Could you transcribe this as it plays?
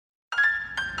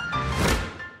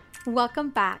Welcome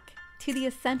back to the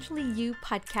Essentially You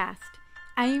podcast.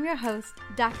 I am your host,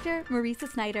 Dr. Marisa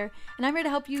Snyder, and I'm here to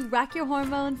help you rock your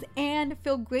hormones and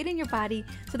feel great in your body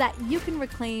so that you can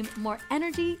reclaim more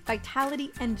energy, vitality,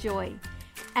 and joy,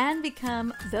 and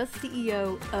become the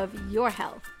CEO of your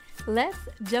health. Let's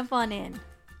jump on in.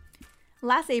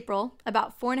 Last April,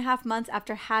 about 4.5 months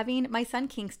after having my son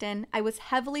Kingston, I was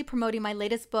heavily promoting my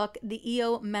latest book, The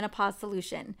EO Menopause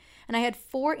Solution, and I had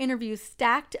 4 interviews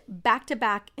stacked back to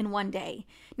back in one day.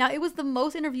 Now, it was the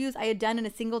most interviews I had done in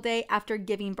a single day after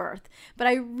giving birth, but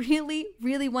I really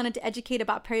wanted to educate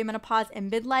about perimenopause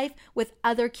and midlife with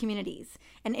other communities,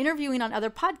 and interviewing on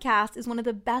other podcasts is one of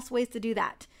the best ways to do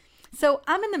that. So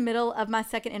I'm in the middle of my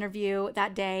second interview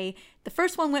that day. The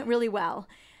first one went really well.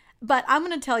 But I'm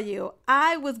going to tell you,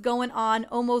 I was going on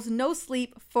almost no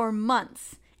sleep for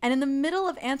months. And in the middle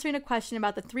of answering a question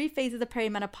about the 3 phases of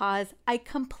perimenopause, I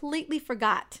completely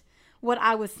forgot what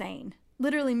I was saying.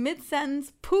 Literally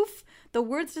mid-sentence, poof, the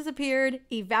words disappeared,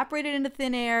 evaporated into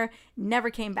thin air, never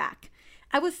came back.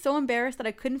 I was so embarrassed that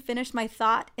I couldn't finish my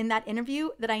thought in that interview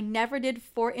that I never did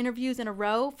 4 interviews in a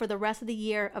row for the rest of the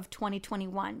year of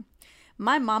 2021.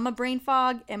 My mama brain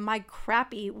fog and my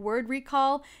crappy word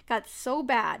recall got so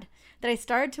bad that I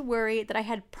started to worry that I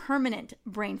had permanent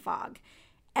brain fog.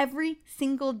 Every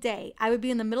single day, I would be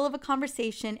in the middle of a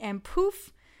conversation and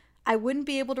poof, I wouldn't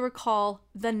be able to recall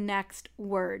the next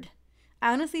word.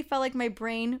 I honestly felt like my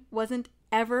brain wasn't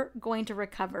ever going to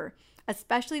recover,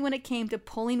 especially when it came to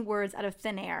pulling words out of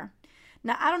thin air.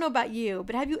 Now, I don't know about you,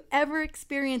 but have you ever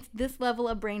experienced this level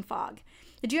of brain fog?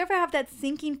 Did you ever have that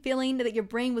sinking feeling that your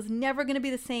brain was never going to be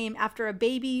the same after a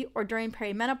baby or during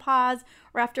perimenopause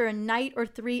or after a night or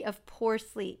 3 of poor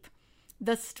sleep?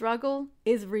 The struggle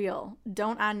is real.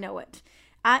 Don't I know it?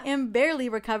 I am barely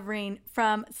recovering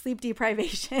from sleep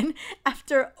deprivation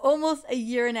after almost a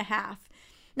year and a half.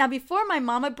 Now, before my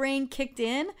mama brain kicked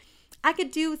in, I could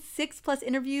do 6+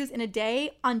 interviews in a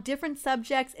day on different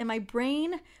subjects, and my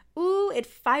brain, it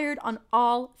fired on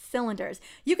all cylinders.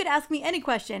 You could ask me any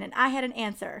question and I had an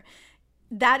answer.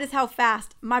 That is how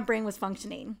fast my brain was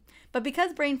functioning. But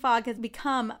because brain fog has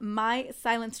become my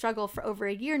silent struggle for over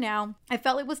a year now, I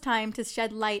felt it was time to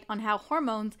shed light on how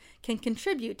hormones can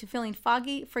contribute to feeling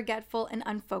foggy, forgetful, and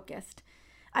unfocused.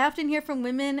 I often hear from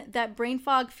women that brain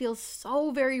fog feels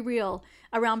so very real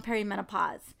around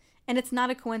perimenopause, and it's not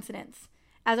a coincidence.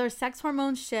 As our sex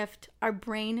hormones shift, our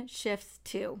brain shifts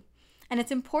too. And it's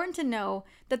important to know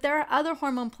that there are other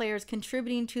hormone players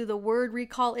contributing to the word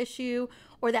recall issue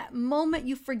or that moment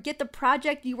you forget the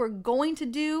project you were going to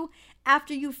do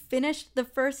after you finished the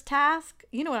first task.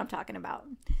 You know what I'm talking about.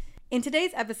 In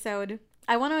today's episode,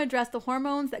 I want to address the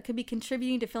hormones that could be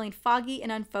contributing to feeling foggy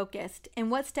and unfocused and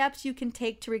what steps you can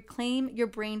take to reclaim your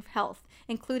brain health,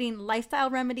 including lifestyle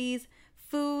remedies,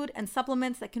 food, and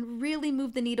supplements that can really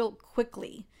move the needle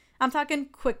quickly. I'm talking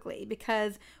quickly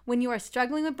because when you are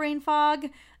struggling with brain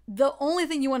fog, the only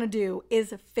thing you want to do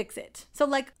is fix it. So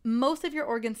like most of your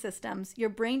organ systems, your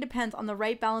brain depends on the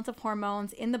right balance of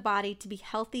hormones in the body to be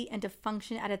healthy and to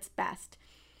function at its best.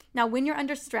 Now, when you're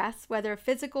under stress, whether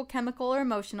physical, chemical, or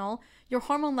emotional, your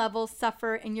hormone levels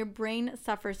suffer and your brain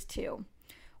suffers too.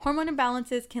 Hormone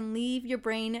imbalances can leave your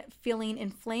brain feeling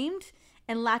inflamed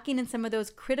and lacking in some of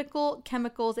those critical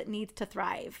chemicals it needs to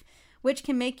thrive, which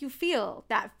can make you feel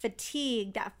that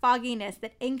fatigue, that fogginess,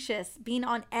 that anxious, being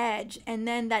on edge, and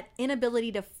then that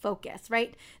inability to focus,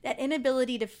 right? That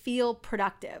inability to feel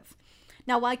productive.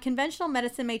 Now, while conventional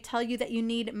medicine may tell you that you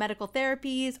need medical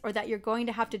therapies or that you're going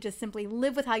to have to just simply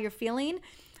live with how you're feeling,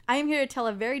 I am here to tell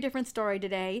a very different story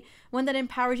today, one that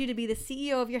empowers you to be the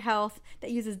CEO of your health,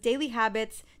 that uses daily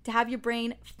habits to have your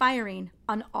brain firing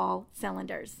on all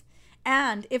cylinders.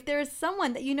 And if there is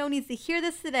someone that you know needs to hear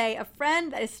this today, a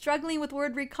friend that is struggling with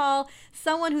word recall,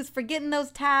 someone who's forgetting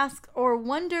those tasks or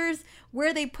wonders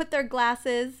where they put their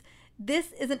glasses,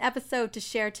 this is an episode to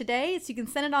share today. So you can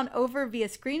send it on over via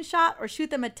screenshot or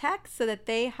shoot them a text so that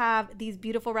they have these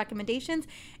beautiful recommendations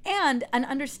and an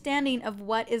understanding of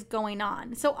what is going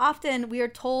on. So often we are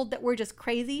told that we're just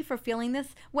crazy for feeling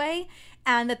this way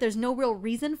and that there's no real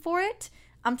reason for it.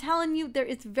 I'm telling you, there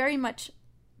is very much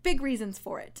big reasons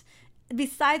for it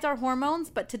besides our hormones,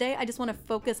 but today I just want to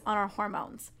focus on our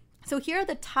hormones. So here are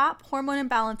the top hormone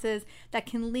imbalances that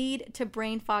can lead to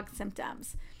brain fog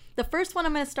symptoms. The first one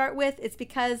I'm going to start with is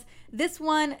because this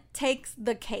one takes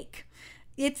the cake.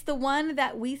 It's the one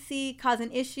that we see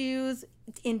causing issues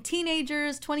in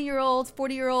teenagers, 20-year-olds,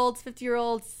 40-year-olds,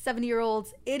 50-year-olds,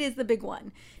 70-year-olds. It is the big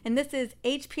one. And this is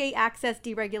HPA axis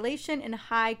deregulation and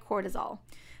high cortisol.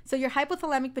 So your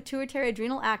hypothalamic pituitary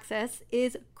adrenal axis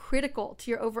is critical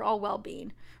to your overall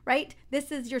well-being, right?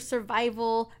 This is your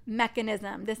survival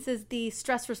mechanism. This is the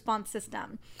stress response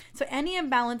system. So any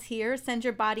imbalance here sends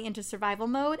your body into survival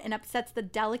mode and upsets the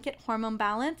delicate hormone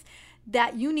balance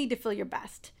that you need to feel your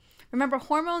best. Remember,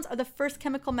 hormones are the first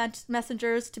chemical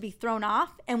messengers to be thrown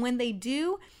off, and when they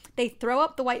do, they throw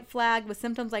up the white flag with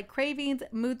symptoms like cravings,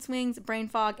 mood swings, brain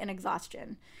fog, and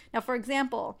exhaustion. Now, for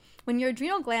example, when your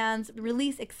adrenal glands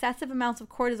release excessive amounts of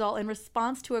cortisol in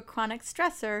response to a chronic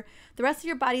stressor, the rest of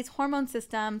your body's hormone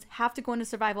systems have to go into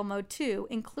survival mode too,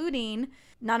 including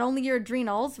not only your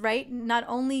adrenals, right? Not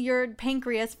only your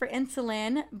pancreas for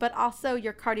insulin, but also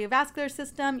your cardiovascular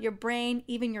system, your brain,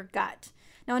 even your gut.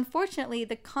 Now, unfortunately,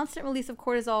 the constant release of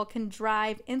cortisol can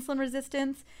drive insulin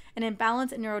resistance, an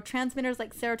imbalance in neurotransmitters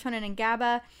like serotonin and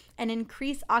GABA, and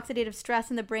increase oxidative stress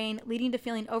in the brain, leading to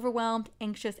feeling overwhelmed,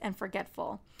 anxious, and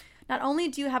forgetful. Not only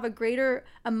do you have a greater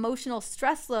emotional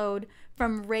stress load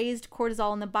from raised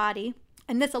cortisol in the body,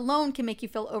 and this alone can make you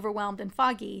feel overwhelmed and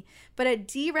foggy, but a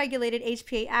deregulated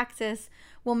HPA axis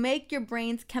will make your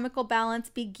brain's chemical balance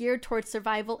be geared towards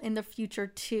survival in the future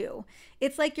too.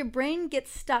 It's like your brain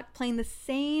gets stuck playing the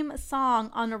same song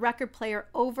on a record player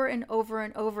over and over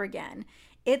and over again.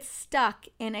 It's stuck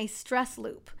in a stress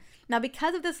loop. Now,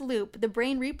 because of this loop, the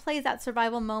brain replays that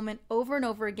survival moment over and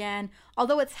over again,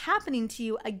 although it's happening to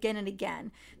you again and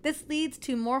again. This leads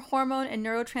to more hormone and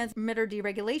neurotransmitter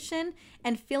deregulation,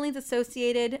 and feelings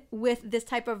associated with this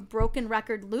type of broken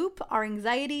record loop are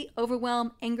anxiety,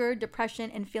 overwhelm, anger,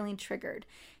 depression, and feeling triggered.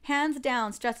 Hands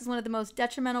down, stress is one of the most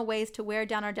detrimental ways to wear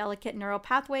down our delicate neural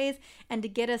pathways and to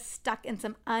get us stuck in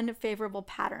some unfavorable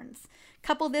patterns.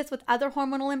 Couple this with other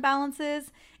hormonal imbalances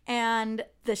and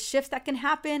the shifts that can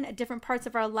happen at different parts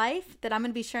of our life that I'm going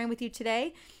to be sharing with you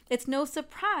today. It's no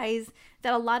surprise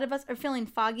that a lot of us are feeling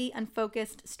foggy,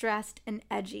 unfocused, stressed, and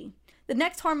edgy. The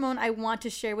next hormone I want to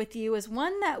share with you is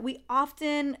one that we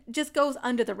often just goes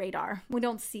under the radar. We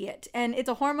don't see it. And it's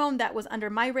a hormone that was under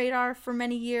my radar for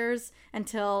many years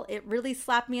until it really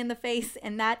slapped me in the face,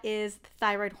 and that is the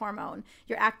thyroid hormone,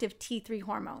 your active T3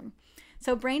 hormone.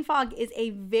 So brain fog is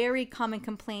a very common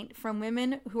complaint from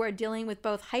women who are dealing with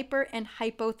both hyper and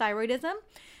hypothyroidism.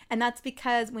 And that's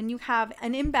because when you have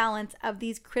an imbalance of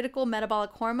these critical metabolic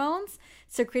hormones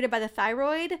secreted by the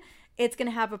thyroid, it's going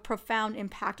to have a profound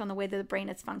impact on the way that the brain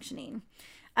is functioning.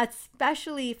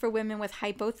 Especially for women with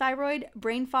hypothyroid,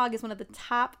 brain fog is one of the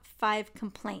top 5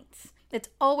 complaints. It's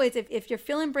always, if you're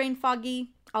feeling brain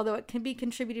foggy, although it can be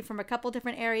contributed from a couple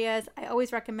different areas, I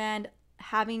always recommend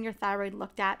having your thyroid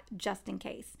looked at just in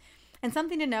case. And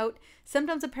something to note,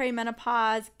 symptoms of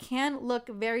perimenopause can look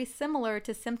very similar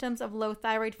to symptoms of low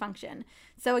thyroid function.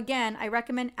 So again, I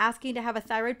recommend asking to have a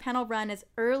thyroid panel run as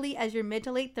early as your mid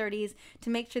to late 30s to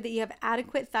make sure that you have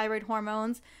adequate thyroid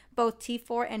hormones, both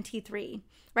T4 and T3.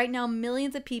 Right now,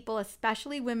 millions of people,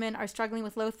 especially women, are struggling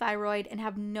with low thyroid and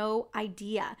have no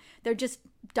idea.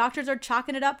 Doctors are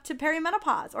chalking it up to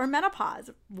perimenopause or menopause,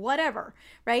 whatever,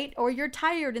 right? Or you're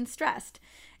tired and stressed.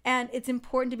 And it's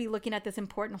important to be looking at this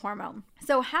important hormone.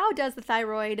 So how does the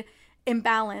thyroid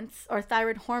imbalance or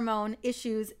thyroid hormone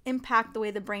issues impact the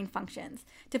way the brain functions?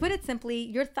 To put it simply,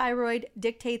 your thyroid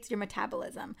dictates your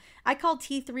metabolism. I call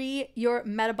T3 your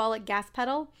metabolic gas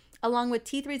pedal. Along with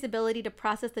T3's ability to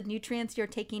process the nutrients you're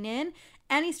taking in,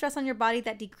 any stress on your body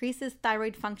that decreases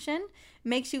thyroid function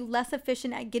makes you less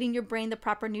efficient at getting your brain the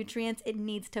proper nutrients it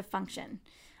needs to function.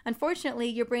 Unfortunately,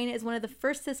 your brain is one of the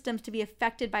first systems to be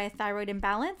affected by a thyroid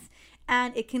imbalance,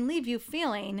 and it can leave you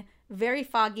feeling very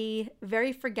foggy,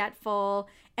 very forgetful,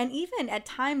 and even at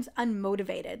times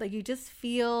unmotivated. Like you just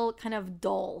feel kind of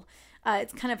dull.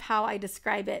 It's kind of how I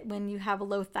describe it when you have a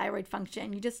low thyroid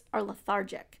function. You just are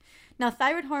lethargic. Now,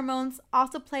 thyroid hormones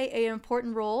also play an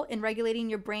important role in regulating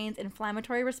your brain's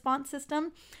inflammatory response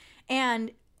system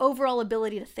and overall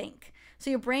ability to think.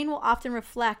 So your brain will often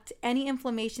reflect any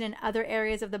inflammation in other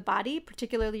areas of the body,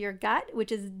 particularly your gut,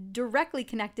 which is directly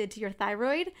connected to your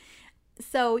thyroid.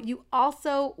 So you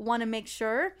also want to make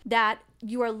sure that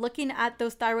you are looking at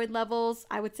those thyroid levels,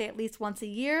 I would say at least once a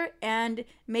year, and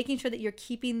making sure that you're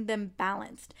keeping them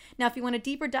balanced. Now, if you want a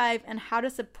deeper dive on how to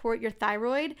support your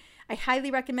thyroid, I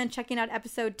highly recommend checking out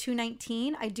episode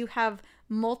 219. I do have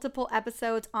multiple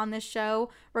episodes on this show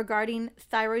regarding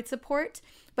thyroid support,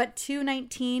 but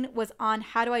 219 was on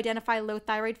how to identify low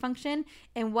thyroid function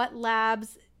and what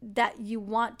labs that you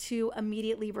want to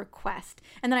immediately request.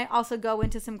 And then I also go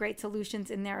into some great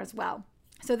solutions in there as well.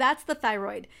 So that's the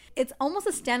thyroid. It's almost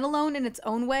a standalone in its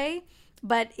own way,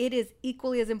 but it is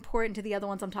equally as important to the other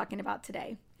ones I'm talking about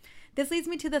today. This leads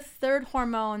me to the third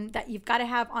hormone that you've got to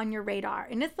have on your radar.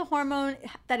 And it's the hormone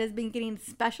that has been getting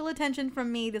special attention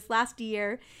from me this last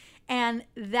year, and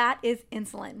that is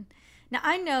insulin. Now,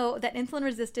 I know that insulin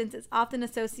resistance is often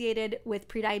associated with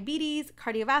prediabetes,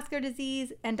 cardiovascular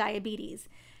disease, and diabetes.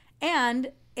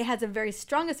 And it has a very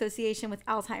strong association with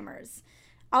Alzheimer's.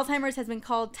 Alzheimer's has been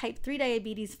called type 3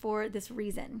 diabetes for this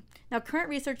reason. Now, current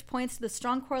research points to the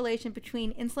strong correlation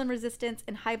between insulin resistance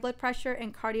and high blood pressure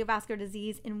and cardiovascular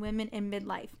disease in women in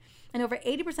midlife. And over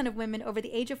 80% of women over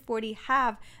the age of 40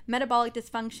 have metabolic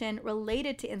dysfunction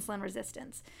related to insulin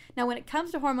resistance. Now, when it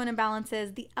comes to hormone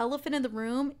imbalances, the elephant in the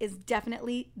room is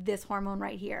definitely this hormone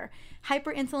right here.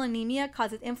 Hyperinsulinemia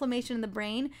causes inflammation in the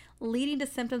brain, leading to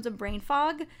symptoms of brain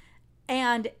fog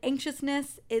and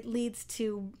anxiousness. It leads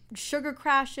to sugar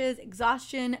crashes,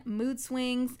 exhaustion, mood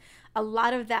swings, a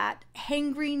lot of that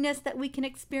hangriness that we can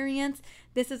experience.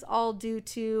 This is all due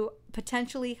to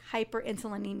potentially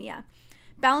hyperinsulinemia.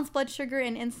 Balanced blood sugar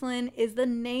and insulin is the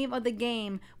name of the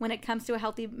game when it comes to a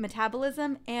healthy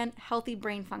metabolism and healthy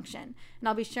brain function. And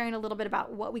I'll be sharing a little bit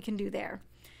about what we can do there.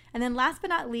 And then last but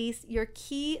not least, your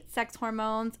key sex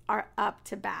hormones are up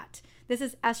to bat. This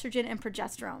is estrogen and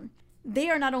progesterone.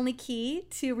 They are not only key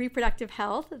to reproductive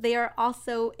health, they are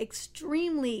also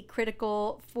extremely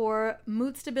critical for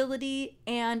mood stability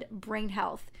and brain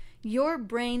health. Your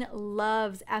brain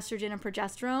loves estrogen and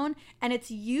progesterone, and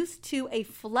it's used to a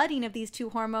flooding of these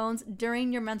two hormones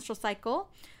during your menstrual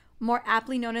cycle, more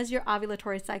aptly known as your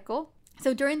ovulatory cycle.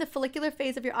 So during the follicular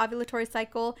phase of your ovulatory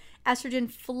cycle, estrogen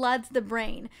floods the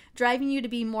brain, driving you to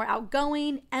be more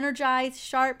outgoing, energized,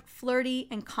 sharp, flirty,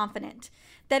 and confident.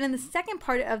 Then in the second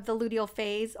part of the luteal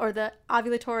phase, or the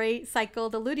ovulatory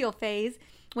cycle, the luteal phase,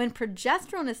 when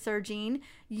progesterone is surging,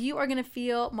 you are going to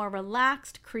feel more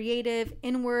relaxed, creative,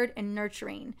 inward, and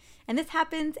nurturing. And this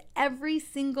happens every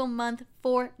single month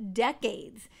for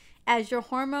decades as your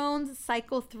hormones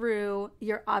cycle through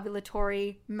your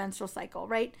ovulatory menstrual cycle,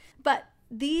 right? But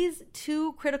these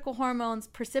two critical hormones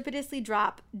precipitously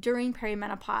drop during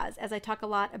perimenopause, as I talk a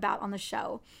lot about on the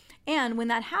show. And when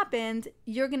that happens,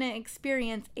 you're going to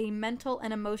experience a mental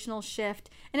and emotional shift.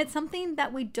 And it's something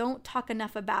that we don't talk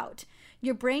enough about.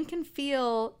 Your brain can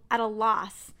feel at a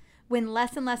loss when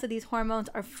less and less of these hormones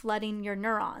are flooding your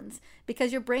neurons,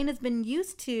 because your brain has been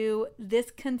used to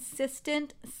this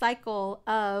consistent cycle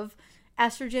of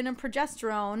estrogen and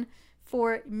progesterone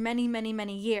for many, many,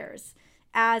 many years.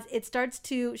 As it starts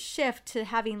to shift to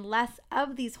having less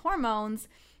of these hormones,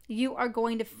 you are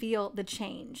going to feel the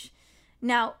change.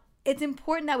 Now, it's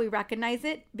important that we recognize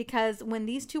it, because when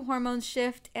these two hormones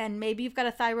shift, and maybe you've got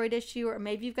a thyroid issue, or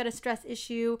maybe you've got a stress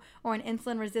issue or an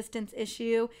insulin resistance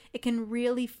issue, it can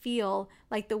really feel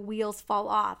like the wheels fall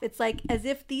off. It's like as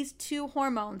if these two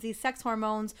hormones, these sex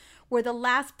hormones, were the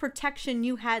last protection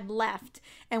you had left.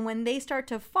 And when they start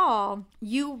to fall,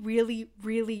 you really,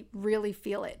 really, really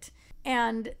feel it.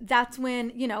 And that's when,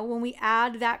 when we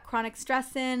add that chronic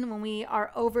stress in, when we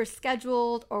are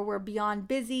overscheduled or we're beyond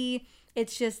busy,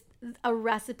 it's just a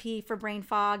recipe for brain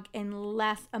fog and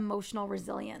less emotional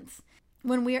resilience.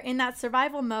 When we are in that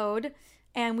survival mode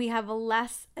and we have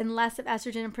less and less of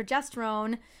estrogen and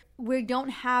progesterone, we don't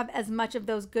have as much of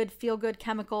those good feel-good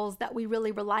chemicals that we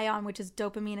really rely on, which is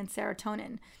dopamine and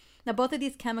serotonin. Now, both of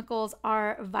these chemicals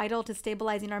are vital to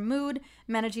stabilizing our mood,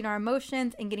 managing our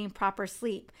emotions, and getting proper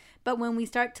sleep. But when we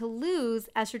start to lose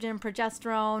estrogen and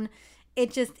progesterone,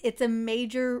 it's a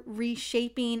major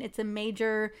reshaping, it's a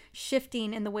major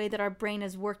shifting in the way that our brain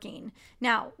is working.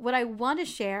 Now, what I want to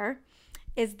share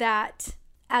is that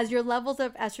as your levels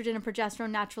of estrogen and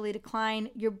progesterone naturally decline,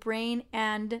 your brain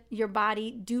and your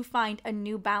body do find a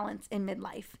new balance in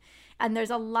midlife. And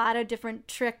there's a lot of different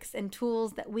tricks and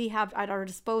tools that we have at our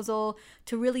disposal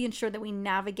to really ensure that we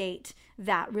navigate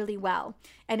that really well.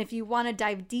 And if you want to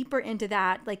dive deeper into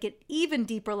that, like at even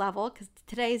deeper level, because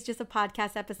today is just a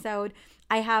podcast episode,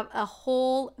 I have a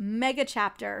whole mega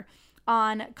chapter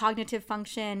on cognitive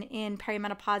function in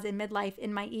perimenopause and midlife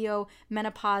in my EO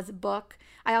Menopause book.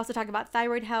 I also talk about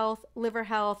thyroid health, liver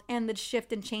health, and the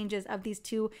shift and changes of these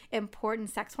two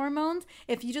important sex hormones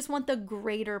if you just want the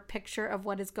greater picture of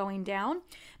what is going down.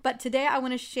 But today I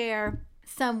want to share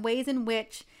some ways in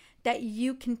which that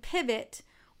you can pivot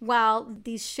while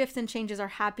these shifts and changes are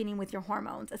happening with your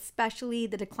hormones, especially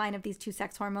the decline of these two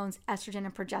sex hormones, estrogen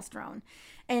and progesterone.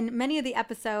 In many of the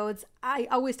episodes, I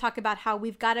always talk about how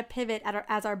we've got to pivot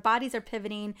as our bodies are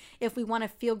pivoting if we want to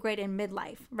feel great in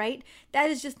midlife, right?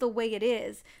 That is just the way it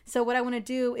is. So what I want to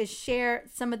do is share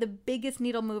some of the biggest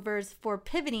needle movers for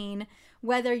pivoting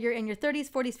whether you're in your 30s,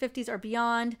 40s, 50s, or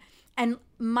beyond. And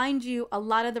mind you, a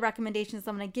lot of the recommendations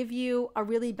I'm going to give you are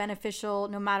really beneficial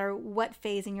no matter what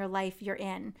phase in your life you're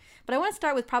in. But I want to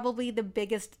start with probably the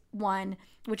biggest one,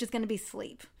 which is going to be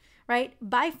sleep, right?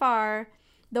 By far,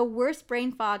 the worst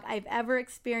brain fog I've ever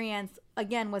experienced,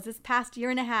 again, was this past year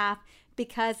and a half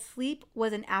because sleep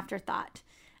was an afterthought.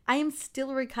 I am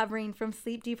still recovering from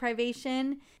sleep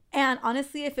deprivation. And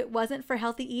honestly, if it wasn't for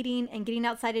healthy eating and getting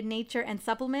outside in nature and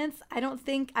supplements, I don't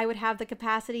think I would have the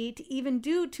capacity to even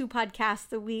do 2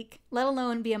 podcasts a week, let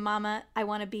alone be a mama I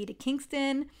want to be to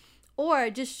Kingston, or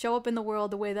just show up in the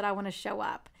world the way that I want to show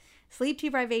up. Sleep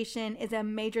deprivation is a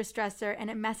major stressor and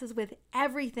it messes with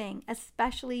everything,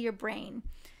 especially your brain.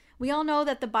 We all know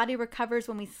that the body recovers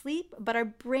when we sleep, but our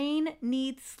brain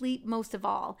needs sleep most of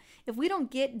all. If we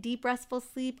don't get deep restful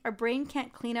sleep, our brain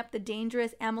can't clean up the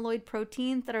dangerous amyloid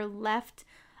proteins that are left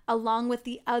along with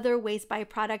the other waste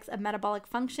byproducts of metabolic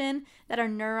function that our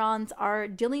neurons are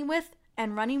dealing with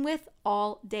and running with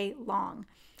all day long.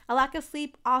 A lack of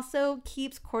sleep also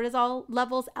keeps cortisol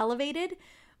levels elevated,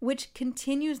 which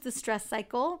continues the stress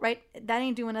cycle, right? That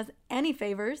ain't doing us any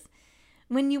favors.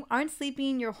 When you aren't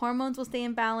sleeping, your hormones will stay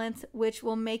in balance, which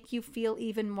will make you feel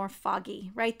even more foggy,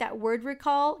 right? That word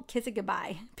recall, kiss it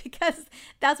goodbye, because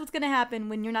that's what's going to happen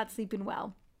when you're not sleeping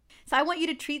well. So I want you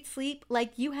to treat sleep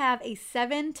like you have a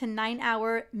 7 to 9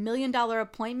 hour $1 million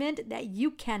appointment that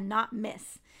you cannot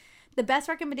miss. The best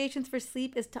recommendations for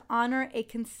sleep is to honor a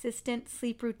consistent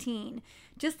sleep routine.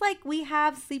 Just like we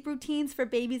have sleep routines for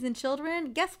babies and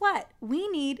children, guess what? We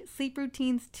need sleep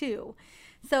routines too.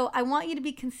 So I want you to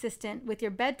be consistent with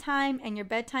your bedtime and your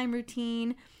bedtime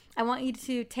routine. I want you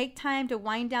to take time to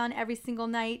wind down every single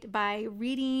night by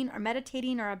reading or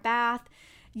meditating or a bath.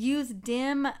 Use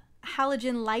dim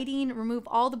halogen lighting. Remove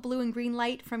all the blue and green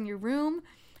light from your room.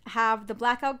 Have the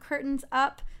blackout curtains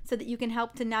up so that you can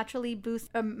help to naturally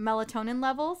boost melatonin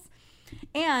levels.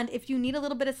 And if you need a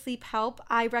little bit of sleep help,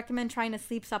 I recommend trying a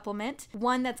sleep supplement,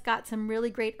 one that's got some really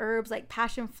great herbs like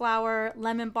passion flower,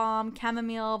 lemon balm,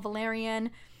 chamomile,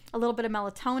 valerian, a little bit of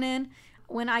melatonin.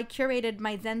 When I curated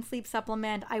my Zen Sleep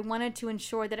supplement, I wanted to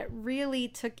ensure that it really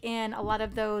took in a lot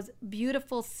of those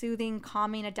beautiful, soothing,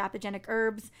 calming, adaptogenic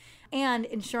herbs and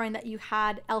ensuring that you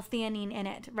had L-theanine in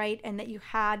it, right? And that you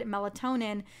had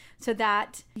melatonin so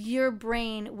that your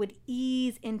brain would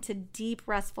ease into deep,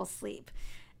 restful sleep.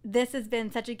 This has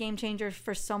been such a game changer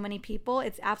for so many people.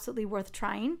 It's absolutely worth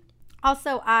trying.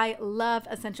 Also, I love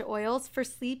essential oils for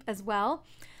sleep as well.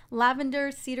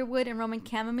 Lavender, cedarwood, and Roman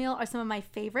chamomile are some of my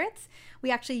favorites. We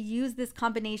actually use this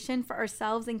combination for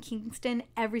ourselves in Kingston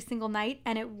every single night,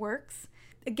 and it works.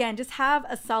 Again, just have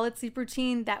a solid sleep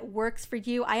routine that works for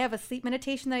you. I have a sleep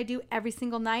meditation that I do every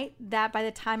single night that by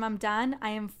the time I'm done, I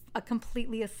am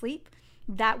completely asleep.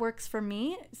 That works for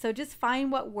me. So just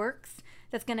find what works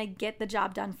that's going to get the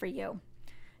job done for you.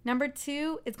 Number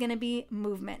 2 is going to be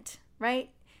movement, right?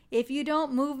 If you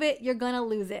don't move it, you're going to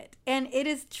lose it. And it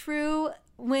is true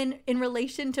when in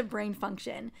relation to brain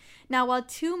function. Now, while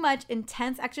too much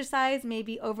intense exercise may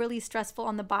be overly stressful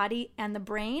on the body and the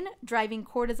brain, driving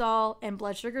cortisol and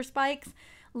blood sugar spikes,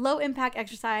 low impact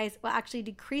exercise will actually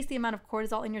decrease the amount of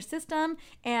cortisol in your system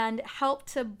and help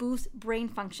to boost brain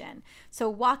function. So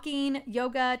walking,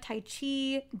 yoga, tai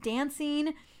chi,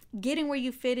 dancing, getting where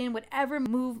you fit in, whatever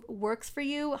move works for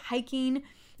you, hiking.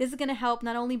 This is going to help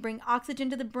not only bring oxygen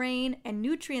to the brain and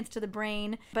nutrients to the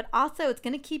brain, but also it's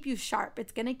going to keep you sharp.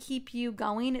 It's going to keep you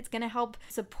going. It's going to help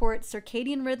support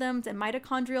circadian rhythms and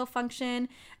mitochondrial function.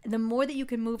 The more that you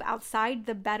can move outside,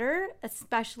 the better,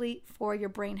 especially for your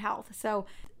brain health. So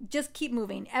just keep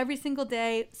moving every single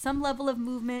day, some level of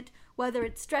movement, whether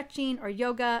it's stretching or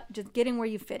yoga, just getting where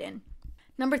you fit in.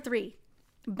 Number 3,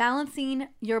 balancing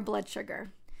your blood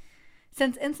sugar.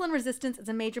 Since insulin resistance is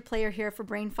a major player here for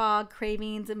brain fog,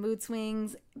 cravings, and mood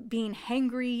swings, being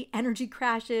hangry, energy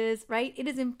crashes, right? It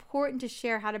is important to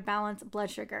share how to balance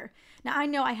blood sugar. Now, I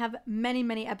know I have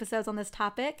many episodes on this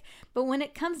topic, but when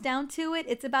it comes down to it,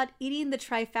 it's about eating the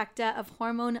trifecta of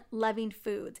hormone-loving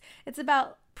foods. It's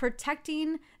about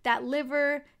protecting that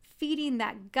liver, feeding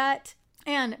that gut,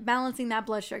 and balancing that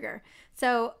blood sugar.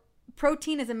 So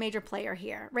protein is a major player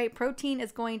here, right? Protein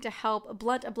is going to help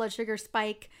blunt a blood sugar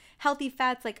spike. Healthy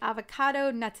fats like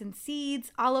avocado, nuts and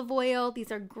seeds, olive oil,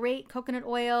 these are great, coconut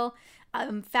oil,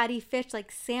 fatty fish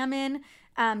like salmon,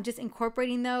 just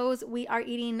incorporating those. We are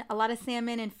eating a lot of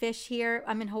salmon and fish here.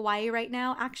 I'm in Hawaii right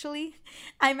now, actually.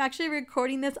 I'm actually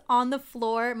recording this on the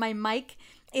floor. My mic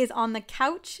is on the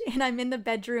couch and I'm in the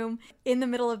bedroom in the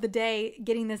middle of the day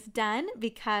getting this done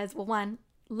because, well, one,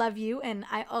 love you, and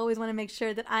I always want to make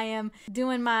sure that I am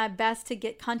doing my best to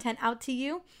get content out to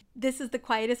you. This is the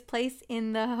quietest place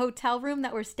in the hotel room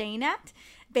that we're staying at.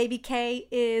 Baby Kay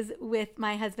is with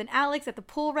my husband Alex at the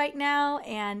pool right now,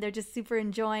 and they're just super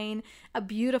enjoying a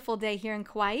beautiful day here in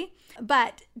Kauai.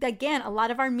 But again, a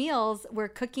lot of our meals we're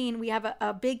cooking. We have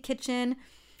a big kitchen,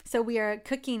 so we are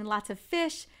cooking lots of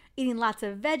fish, eating lots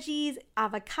of veggies,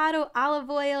 avocado, olive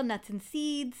oil, nuts and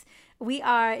seeds. We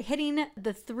are hitting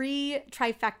the 3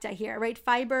 trifecta here, right?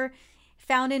 Fiber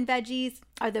found in veggies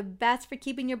are the best for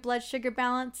keeping your blood sugar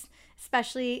balance.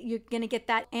 Especially, you're going to get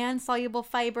that and soluble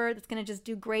fiber that's going to just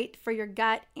do great for your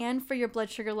gut and for your blood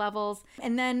sugar levels.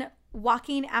 And then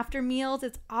walking after meals,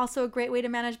 it's also a great way to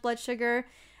manage blood sugar.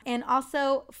 And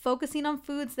also focusing on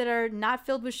foods that are not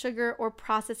filled with sugar or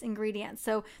processed ingredients.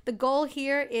 So the goal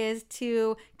here is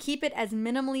to keep it as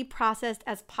minimally processed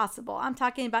as possible. I'm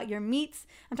talking about your meats,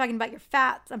 I'm talking about your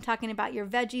fats, I'm talking about your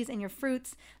veggies and your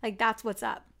fruits. Like, that's what's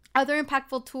up. Other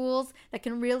impactful tools that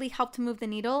can really help to move the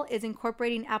needle is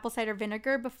incorporating apple cider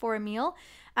vinegar before a meal.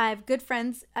 I have good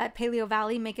friends at Paleo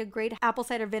Valley make a great apple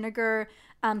cider vinegar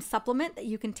supplement that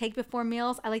you can take before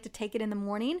meals. I like to take it in the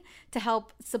morning to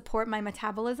help support my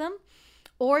metabolism.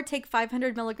 Or take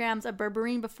 500 milligrams of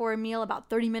berberine before a meal, about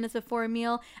 30 minutes before a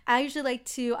meal. I usually like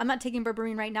to, I'm not taking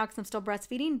berberine right now because I'm still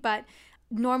breastfeeding, but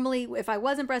normally if I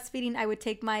wasn't breastfeeding, I would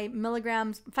take my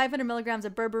 500 milligrams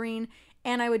of berberine,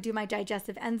 and I would do my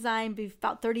digestive enzyme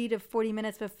about 30 to 40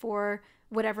 minutes before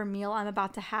whatever meal I'm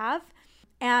about to have.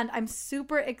 And I'm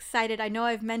super excited. I know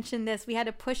I've mentioned this. We had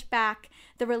to push back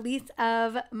the release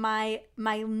of my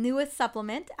newest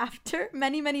supplement after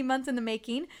many, many months in the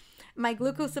making. My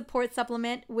glucose support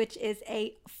supplement, which is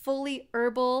a fully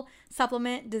herbal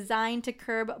supplement designed to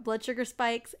curb blood sugar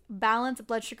spikes, balance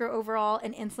blood sugar overall,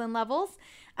 and insulin levels.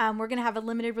 We're going to have a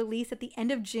limited release at the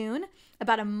end of June,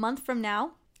 about a month from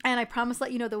now. And I promise to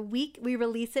let you know the week we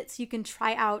release it so you can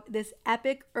try out this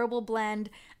epic herbal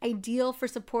blend, ideal for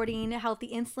supporting healthy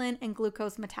insulin and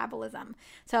glucose metabolism.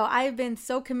 So I've been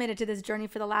so committed to this journey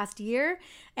for the last year,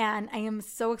 and I am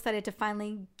so excited to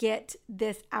finally get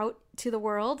this out to the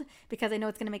world because I know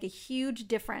it's going to make a huge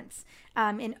difference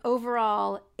in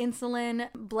overall insulin,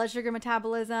 blood sugar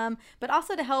metabolism, but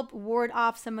also to help ward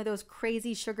off some of those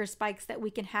crazy sugar spikes that we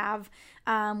can have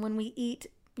when we eat,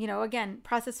 again,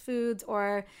 processed foods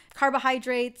or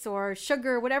carbohydrates or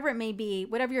sugar, whatever it may be,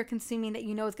 whatever you're consuming that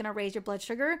you know is going to raise your blood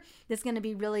sugar, this is going to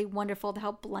be really wonderful to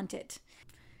help blunt it.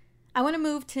 I want to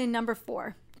move to number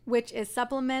 4, which is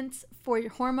supplements for your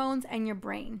hormones and your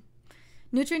brain.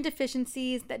 Nutrient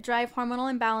deficiencies that drive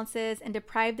hormonal imbalances and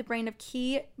deprive the brain of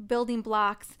key building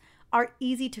blocks are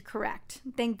easy to correct,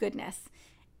 thank goodness.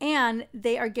 And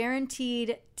they are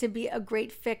guaranteed to be a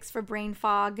great fix for brain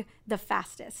fog the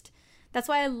fastest. That's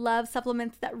why I love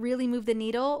supplements that really move the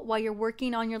needle while you're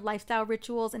working on your lifestyle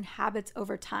rituals and habits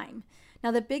over time.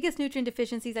 Now, the biggest nutrient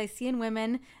deficiencies I see in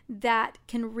women that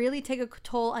can really take a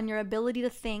toll on your ability to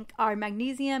think are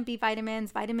magnesium, B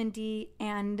vitamins, vitamin D,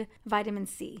 and vitamin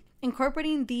C.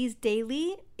 Incorporating these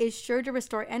daily is sure to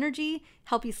restore energy,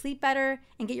 help you sleep better,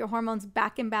 and get your hormones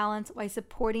back in balance while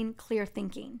supporting clear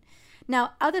thinking.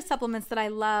 Now, other supplements that I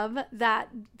love that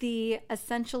the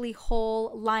Essentially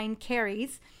Whole line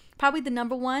carries, probably the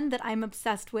number one that I'm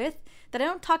obsessed with, that I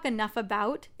don't talk enough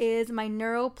about, is my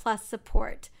Neuro Plus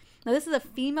Support. Now, this is a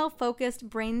female-focused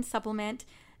brain supplement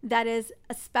that is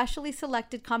a specially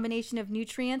selected combination of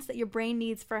nutrients that your brain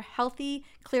needs for healthy,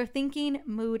 clear thinking,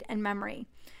 mood, and memory.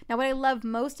 Now, what I love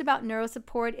most about Neuro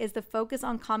Support is the focus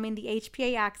on calming the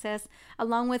HPA axis,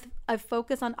 along with a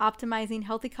focus on optimizing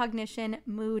healthy cognition,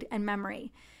 mood, and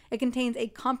memory. It contains a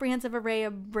comprehensive array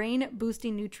of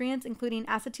brain-boosting nutrients, including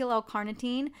acetyl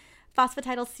L-carnitine,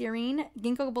 phosphatidylserine,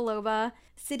 ginkgo biloba,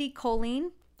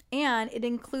 citicoline, and it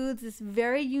includes this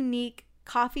very unique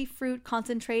coffee fruit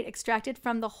concentrate extracted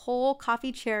from the whole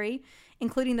coffee cherry,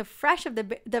 including the flesh of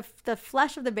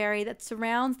the berry that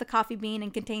surrounds the coffee bean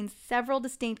and contains several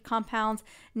distinct compounds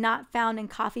not found in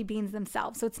coffee beans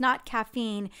themselves. So it's not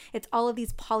caffeine, it's all of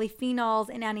these polyphenols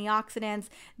and antioxidants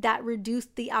that reduce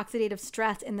the oxidative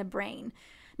stress in the brain.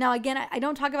 Now, again, I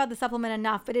don't talk about the supplement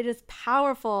enough, but it is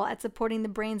powerful at supporting the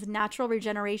brain's natural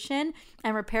regeneration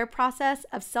and repair process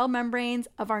of cell membranes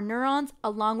of our neurons,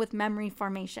 along with memory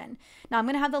formation. Now, I'm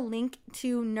going to have the link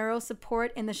to Neuro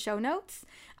Support in the show notes,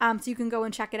 so you can go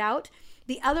and check it out.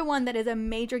 The other one that is a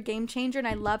major game changer, and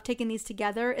I love taking these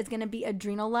together, is going to be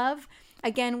Adrenal Love.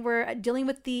 Again, we're dealing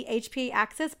with the HPA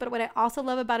axis, but what I also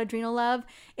love about Adrenal Love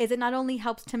is it not only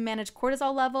helps to manage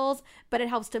cortisol levels, but it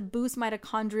helps to boost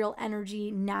mitochondrial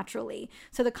energy naturally.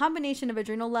 So the combination of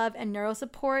Adrenal Love and Neuro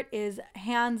Support is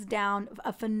hands down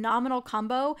a phenomenal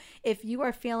combo if you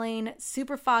are feeling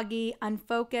super foggy,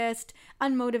 unfocused,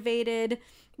 unmotivated.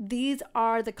 These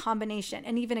are the combination,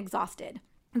 and even exhausted.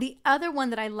 The other one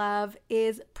that I love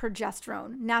is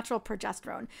progesterone, natural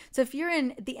progesterone. So if you're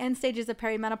in the end stages of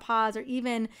perimenopause or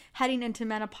even heading into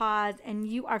menopause and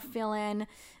you are feeling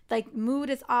like mood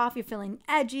is off, you're feeling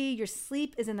edgy, your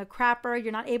sleep is in the crapper,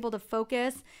 you're not able to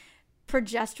focus,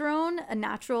 progesterone, a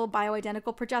natural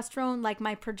bioidentical progesterone like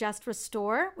my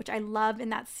Progest-Restore, which I love in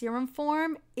that serum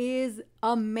form, is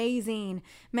amazing.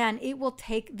 Man, it will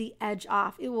take the edge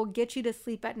off. It will get you to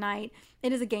sleep at night.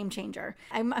 It is a game changer.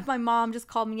 My mom just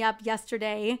called me up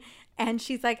yesterday and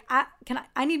she's like,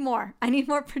 I need more. I need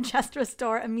more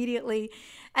Progest-Restore immediately.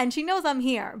 And she knows I'm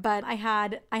here, but I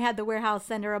had the warehouse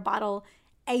send her a bottle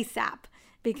ASAP,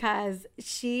 because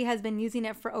she has been using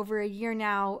it for over a year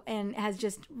now and has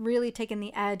just really taken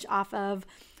the edge off of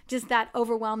just that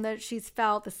overwhelm that she's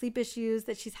felt, the sleep issues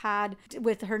that she's had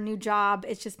with her new job.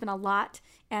 It's just been a lot,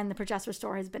 and the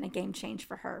Progest-Restore has been a game change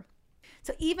for her.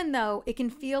 So even though it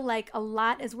can feel like a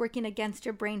lot is working against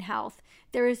your brain health,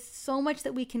 there is so much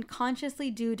that we can consciously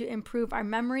do to improve our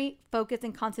memory, focus,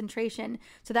 and concentration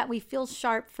so that we feel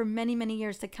sharp for many, many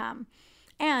years to come.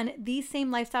 And these same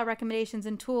lifestyle recommendations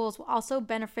and tools will also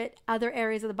benefit other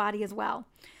areas of the body as well.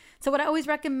 So what I always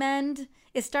recommend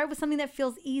is start with something that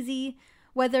feels easy,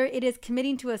 whether it is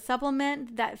committing to a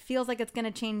supplement that feels like it's going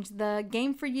to change the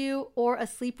game for you, or a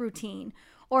sleep routine,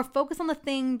 or focus on the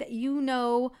thing that you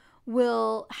know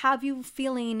will have you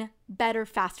feeling better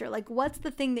faster. Like, what's the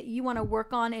thing that you want to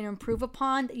work on and improve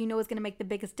upon that you know is going to make the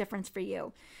biggest difference for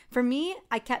you? For me,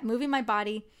 I kept moving my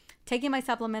body, taking my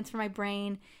supplements for my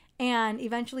brain, and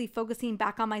eventually focusing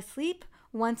back on my sleep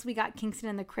once we got Kingston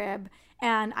in the crib.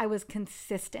 And I was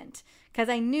consistent because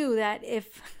I knew that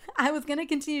if I was going to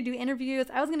continue to do interviews,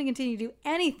 I was going to continue to do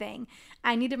anything,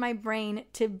 I needed my brain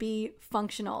to be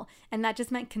functional. And that just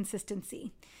meant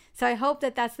consistency. So I hope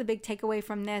that that's the big takeaway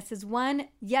from this is, one,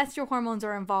 yes, your hormones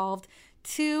are involved.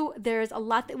 Two, there's a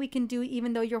lot that we can do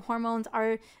even though your hormones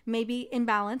are maybe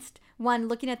imbalanced. One,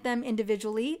 looking at them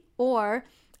individually, or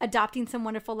adopting some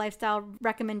wonderful lifestyle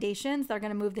recommendations that are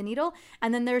going to move the needle.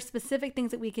 And then there's specific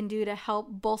things that we can do to help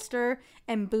bolster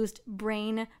and boost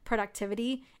brain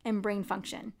productivity and brain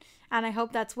function. And I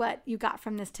hope that's what you got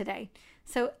from this today.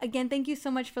 So again, thank you so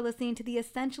much for listening to the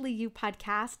Essentially You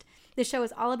podcast. This show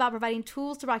is all about providing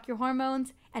tools to rock your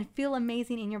hormones and feel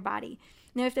amazing in your body.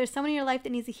 Now, if there's someone in your life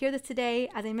that needs to hear this today,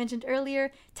 as I mentioned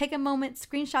earlier, take a moment,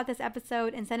 screenshot this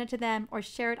episode and send it to them, or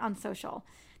share it on social.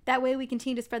 That way we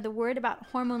continue to spread the word about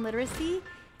hormone literacy.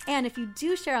 And if you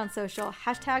do share on social,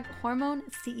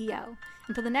 #HormoneCEO.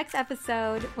 Until the next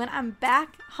episode, when I'm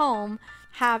back home,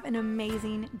 have an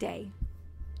amazing day.